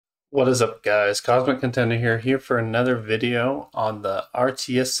What is up, guys? Cosmic Contender here for another video on the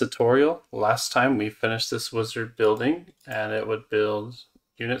RTS tutorial. Last time we finished this wizard building and it would build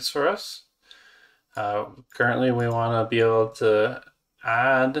units for us. Currently we want to be able to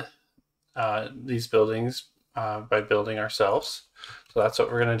add these buildings by building ourselves. So that's what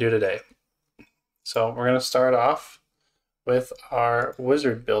we're going to do today. So we're going to start off with our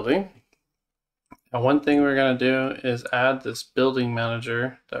wizard building. And one thing we're going to do is add this building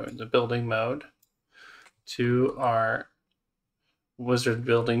manager, the building mode, to our wizard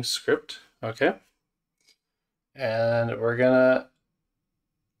building script. Okay. And we're going to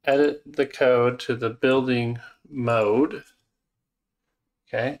edit the code to the building mode.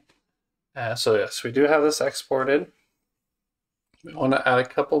 Okay. So yes, we do have this exported. We want to add a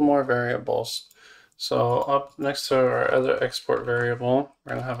couple more variables. So up next to our other export variable,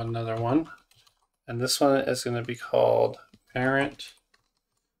 we're going to have another one. And this one is going to be called parent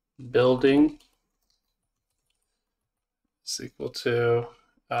building. It's equal to,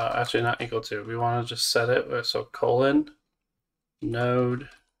 actually not equal to, we want to just set it, so colon node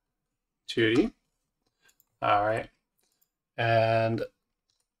 2D. All right. And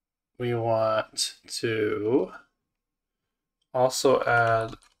we want to also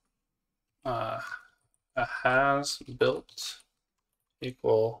add a has built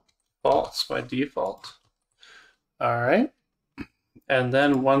equal false by default. All right. And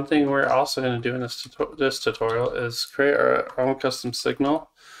then one thing we're also going to do in this tutorial is create our own custom signal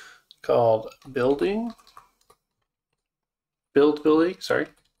called building, sorry.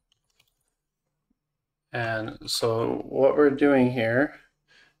 And so what we're doing here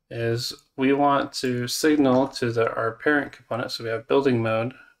is we want to signal to our parent component. So we have building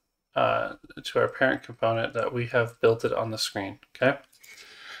mode to our parent component that we have built it on the screen. Okay.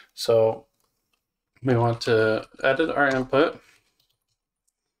 So we want to edit our input.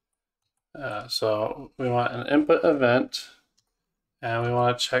 So we want an input event, and we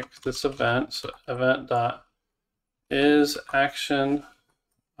want to check this event. So event dot is action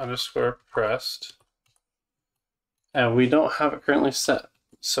underscore pressed, and we don't have it currently set.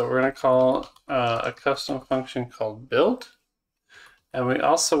 So we're going to call a custom function called build, and we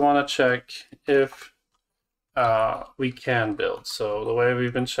also want to check if we can build. So the way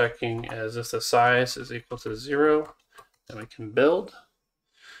we've been checking is if the size is equal to 0, then we can build.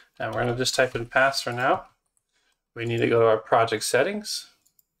 And we're going to just type in pass for now. We need to go to our project settings,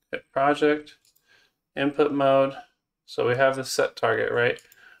 hit project, input mode. So we have the set target, right?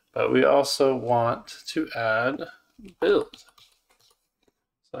 But we also want to add build.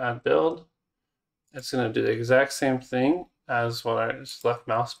 So add build. It's going to do the exact same thing as what our left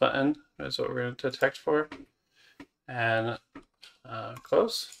mouse button is what we're going to detect for. And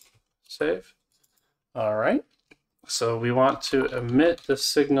close, save. All right. So we want to emit the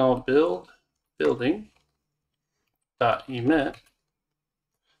signal building dot emit.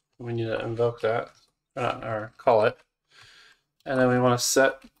 We need to invoke that or call it. And then we want to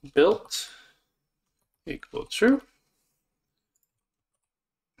set built equal true.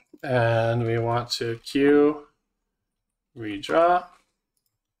 And we want to queue redraw.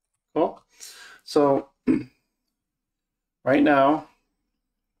 Cool. So right now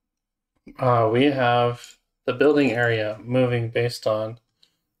we have the building area moving based on,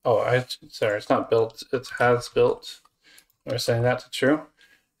 sorry, it's not built, it has built. We're setting that to true.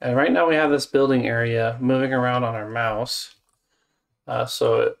 And right now we have this building area moving around on our mouse.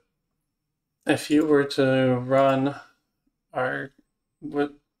 So if you were to run our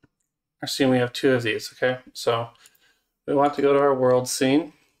scene, we have 2 of these, okay? So we want to go to our world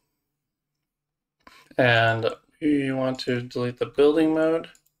scene, and we want to delete the building mode.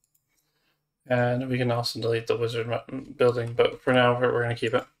 And we can also delete the wizard building, but for now we're going to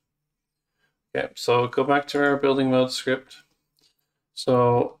keep it. Okay, so go back to our building mode script.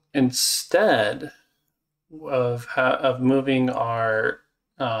 So instead of moving our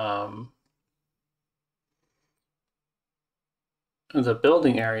the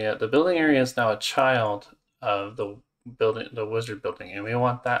building area is now a child of the wizard building, and we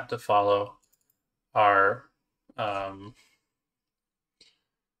want that to follow our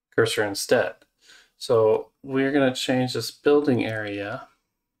cursor instead. So we're going to change this building area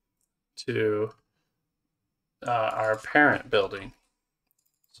to our parent building.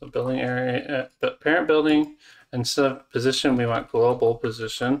 So building area, parent building, instead of position, we want global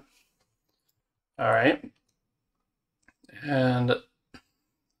position. All right. And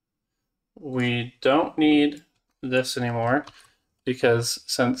we don't need this anymore because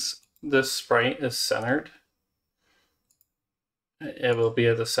since this sprite is centered, it will be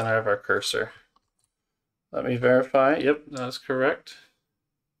at the center of our cursor. Let me verify. Yep, that is correct.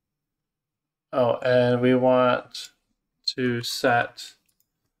 Oh, and we want to set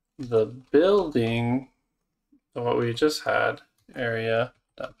the building, what we just had, area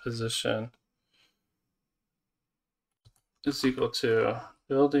dot position is equal to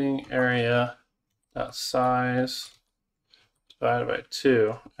building area dot size divided by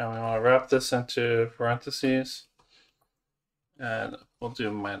 2, and we want to wrap this into parentheses, and we'll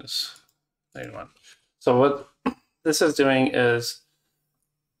do minus 91. So what this is doing is,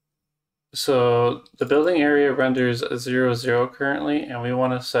 so the building area renders 0, 0 currently, and we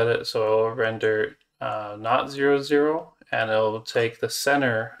want to set it so it will render not 0, 0, and it will take the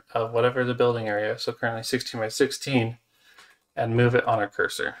center of whatever the building area, so currently 16 by 16, and move it on our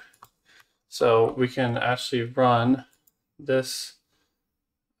cursor. So we can actually run this.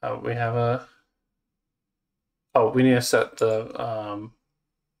 We have a, we need to set the,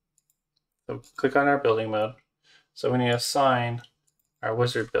 so click on our building mode. So we need to assign our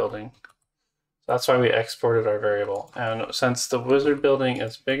wizard building. So that's why we exported our variable. And since the wizard building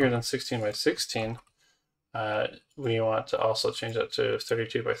is bigger than 16 by 16, we want to also change that to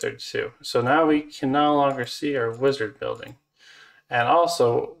 32 by 32. So now we can no longer see our wizard building. And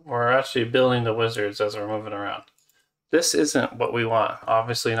also, we're actually building the wizards as we're moving around. This isn't what we want,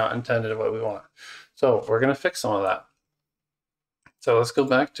 obviously not intended what we want. So we're going to fix some of that. So let's go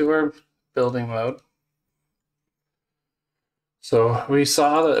back to our building mode. So we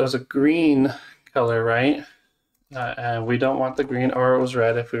saw that it was a green color, right? And we don't want the green, or it was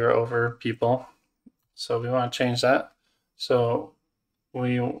red if we were over people. So we want to change that. So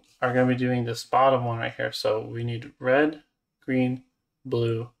we are going to be doing this bottom one right here. So we need red, green,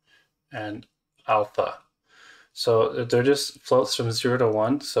 blue, and alpha. So they're just floats from 0 to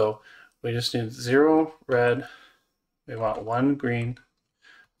 1. So we just need 0 red, we want 1 green,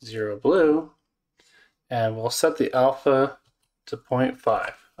 0 blue, and we'll set the alpha to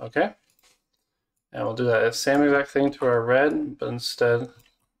 0.5, okay? And we'll do that same exact thing to our red, but instead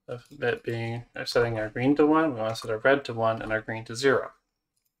of it being, setting our green to 1, we want to set our red to 1 and our green to 0.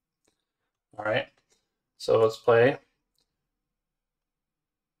 All right, so let's play.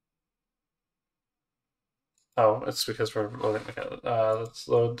 Oh, it's because we're loading. Let's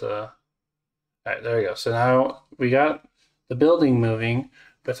load the. All right, there we go. So now we got the building moving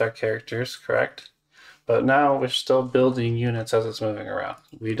with our characters, correct? But now we're still building units as it's moving around.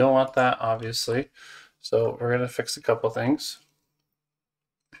 We don't want that, obviously. So we're going to fix a couple things.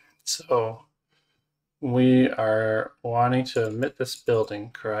 So we are wanting to emit this building,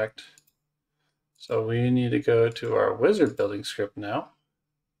 correct? So we need to go to our wizard building script now.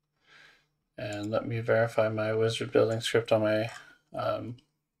 And let me verify my wizard building script on my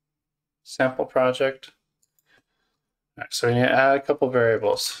sample project. All right, so we need to add a couple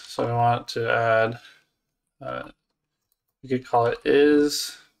variables. So we want to add, you could call it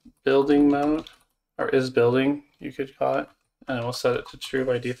is building mode, or is building, you could call it. And we'll set it to true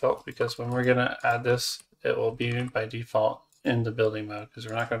by default, because when we're going to add this, it will be by default in the building mode, because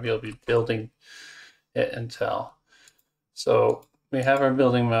we're not going to be able to be building it until. So we have our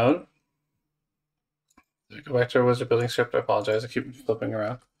building mode. Go back to our wizard building script. I apologize, I keep flipping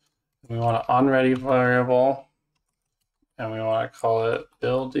around. We want an onReady variable, and we want to call it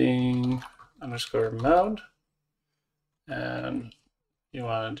building underscore mode. And you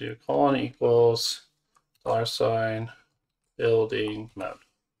want to do colon equals $sign building mode.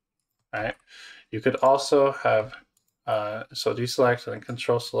 All right. You could also have, so deselect and then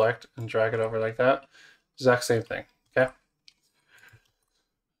control select and drag it over like that. Exact same thing. Okay.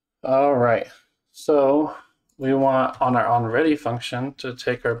 All right. So we want on our onReady function to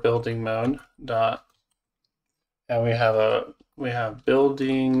take our building mode dot, and we have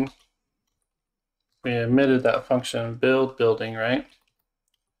building. We emitted that function build building, right?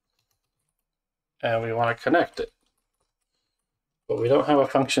 And we want to connect it, but we don't have a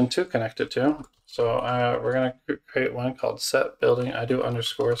function to connect it to. So we're going to create one called set building. I do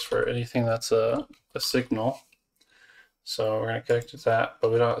underscores for anything that's a signal. So we're going to connect to that,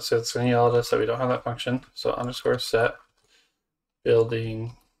 but we don't, so it's going to yell at us that we don't have that function. So underscore set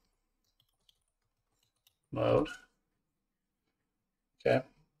building mode. Okay.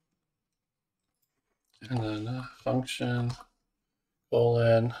 And then function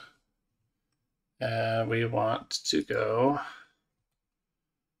colon, and we want to go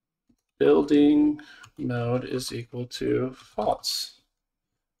building mode is equal to false.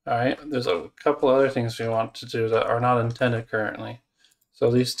 All right, there's a couple other things we want to do that are not intended currently.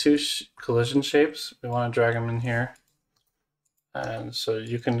 So these two collision shapes, we want to drag them in here. And so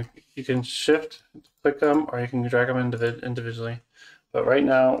you can shift, click them, or you can drag them individually. But right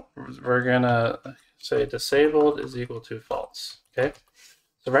now, we're gonna say disabled is equal to false, okay?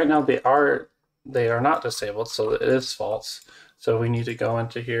 So right now they are they are not disabled, so it is false. So we need to go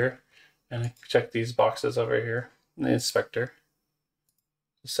into here and check these boxes over here in the inspector.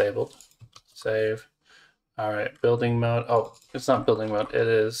 Disabled. Save. All right, building mode. Oh, it's not building mode. It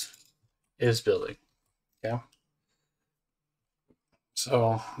is building. Okay.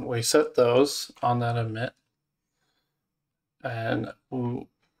 So we set those on that emit. And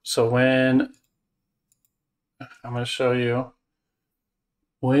so when I'm going to show you,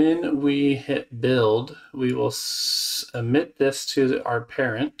 when we hit build, we will emit this to our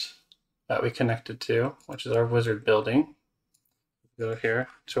parent that we connected to, which is our wizard building. Go here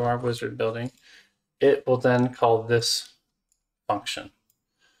to our wizard building. It will then call this function.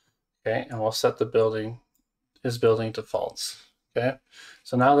 Okay, and we'll set the building to false. Okay,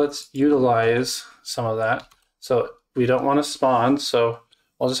 so now let's utilize some of that. So we don't want to spawn, so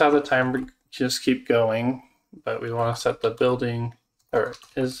we'll just have the timer just keep going, but we want to set the building, or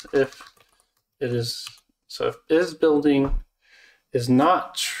if is building is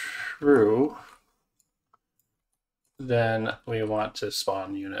not true, then we want to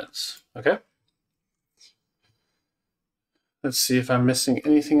spawn units. Okay. Let's see if I'm missing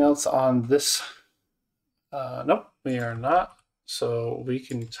anything else on this. Nope, we are not. So we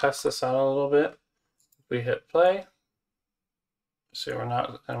can test this out a little bit. If we hit play, see we're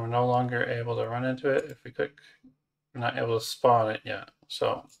no longer able to run into it. If we click, we're not able to spawn it yet.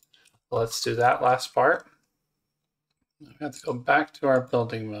 So let's do that last part. We have to go back to our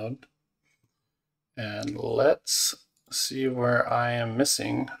building mode, and let's see where I am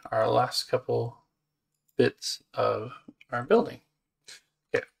missing our last couple bits of our building.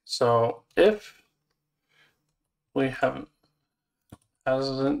 Okay, so if we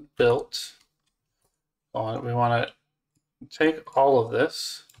hasn't built on, we want to take all of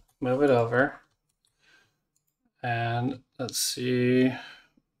this, move it over, and let's see,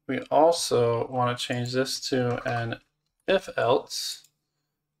 we also want to change this to an if else,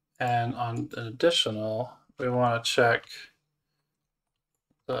 and on an additional, we want to check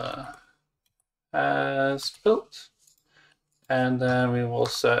the as built, and then we will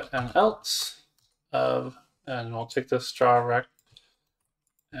set an else of, and we'll take this draw rect,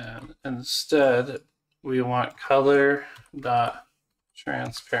 and instead we want color dot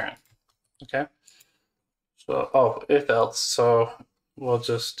transparent. Okay, so if else, so we'll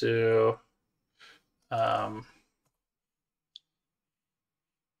just do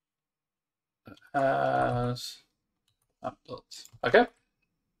as not built. Okay,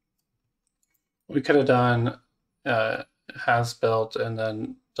 we could have done has built and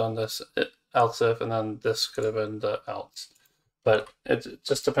then done this else if, and then this could have been the else, but it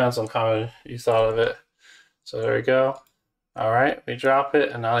just depends on how you thought of it. So there we go. All right, we drop it,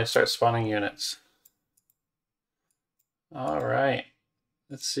 and now they start spawning units. All right,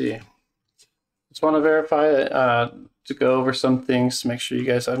 let's see. Just want to verify to go over some things to make sure you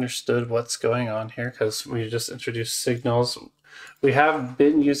guys understood what's going on here, because we just introduced signals. We have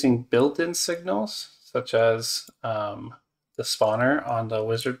been using built-in signals, such as the spawner on the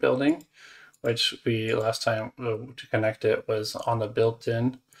wizard building, which we last time to connect it was on the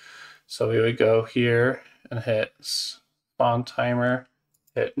built-in. So we would go here and hit spawn timer,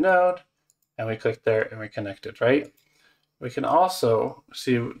 hit node, and we click there and we connect it, right? We can also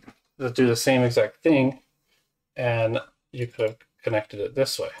do the same exact thing, and you could have connected it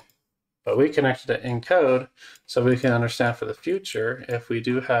this way. But we connected it in code so we can understand for the future if we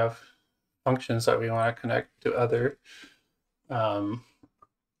do have functions that we want to connect to other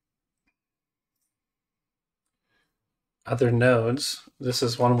nodes. This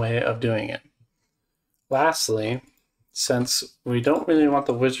is one way of doing it. Lastly, since we don't really want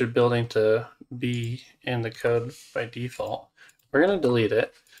the wizard building to be in the code by default, we're going to delete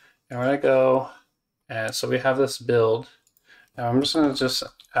it, and we're going to go, and so we have this build, and I'm just going to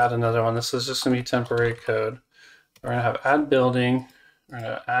add another one. This is just going to be temporary code. We're going to have add building, we're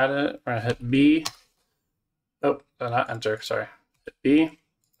going to add it, we're going to hit B, not enter, sorry, hit B,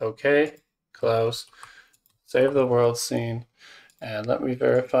 okay, close, save the world scene, and let me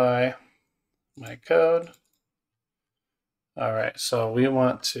verify my code. All right, so we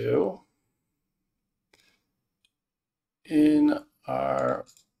want to, in our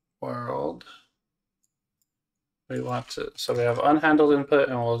world, so we have unhandled input,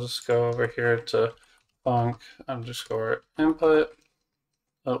 and we'll just go over here to func underscore input.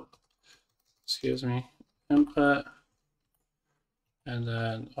 Excuse me, input. And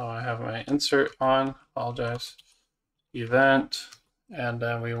then, I have my insert on, apologize, event. And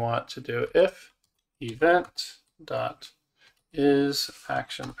then we want to do if event dot is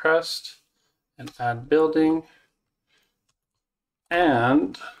action pressed and add building.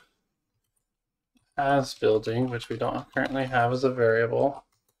 And as building, which we don't currently have as a variable.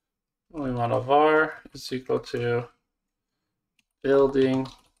 We want a var is equal to building,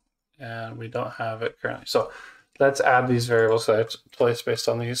 and we don't have it currently. So let's add these variables that I placed based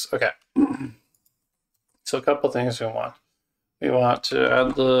on these. Okay. So a couple things we want. We want to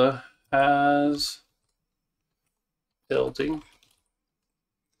add the as building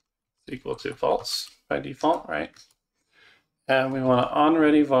equal to false by default, right? And we want to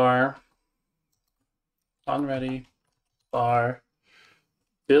onReady var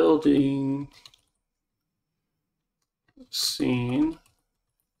building scene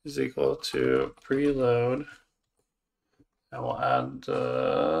is equal to preload, and we'll add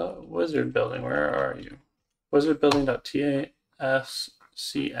wizard building. Where are you? Wizard building.tascn.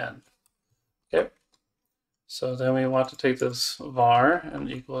 Okay. So then we want to take this var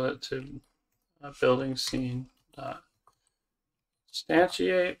and equal it to building scene dot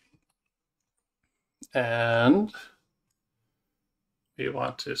instantiate, and we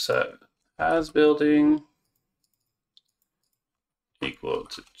want to set as building equal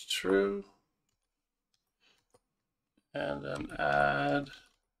to true, and then add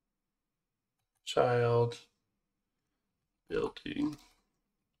child building.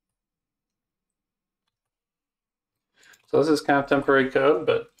 So this is kind of temporary code,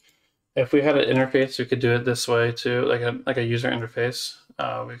 but if we had an interface, we could do it this way too, like a user interface.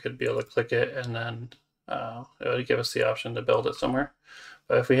 We could be able to click it, and then it would give us the option to build it somewhere.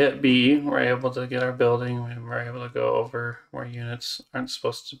 But if we hit B, we're able to get our building, and we're able to go over where units aren't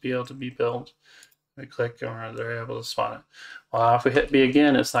supposed to be able to be built. We click, and they're able to spawn it. Well, if we hit B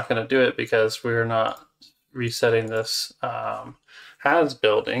again, it's not going to do it because we're not resetting this has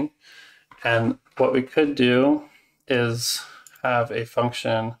building. And what we could do is have a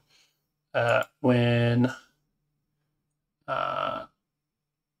function when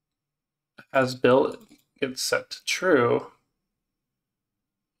has built gets set to true,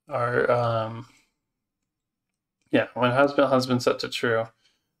 or when has built has been set to true,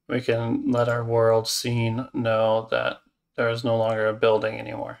 we can let our world scene know that there is no longer a building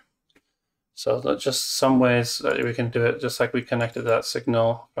anymore. So that's just some ways that we can do it, just like we connected that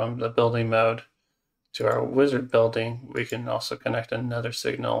signal from the building mode to our wizard building. We can also connect another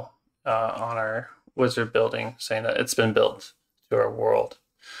signal on our wizard building saying that it's been built to our world.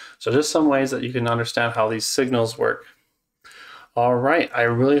 So just some ways that you can understand how these signals work. All right, I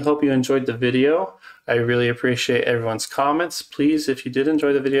really hope you enjoyed the video. I really appreciate everyone's comments. Please, if you did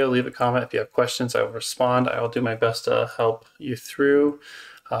enjoy the video, leave a comment. If you have questions, I will respond. I will do my best to help you through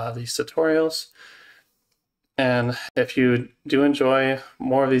these tutorials. And if you do enjoy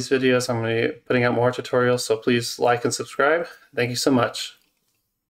more of these videos, I'm going to be putting out more tutorials, so please like and subscribe. Thank you so much.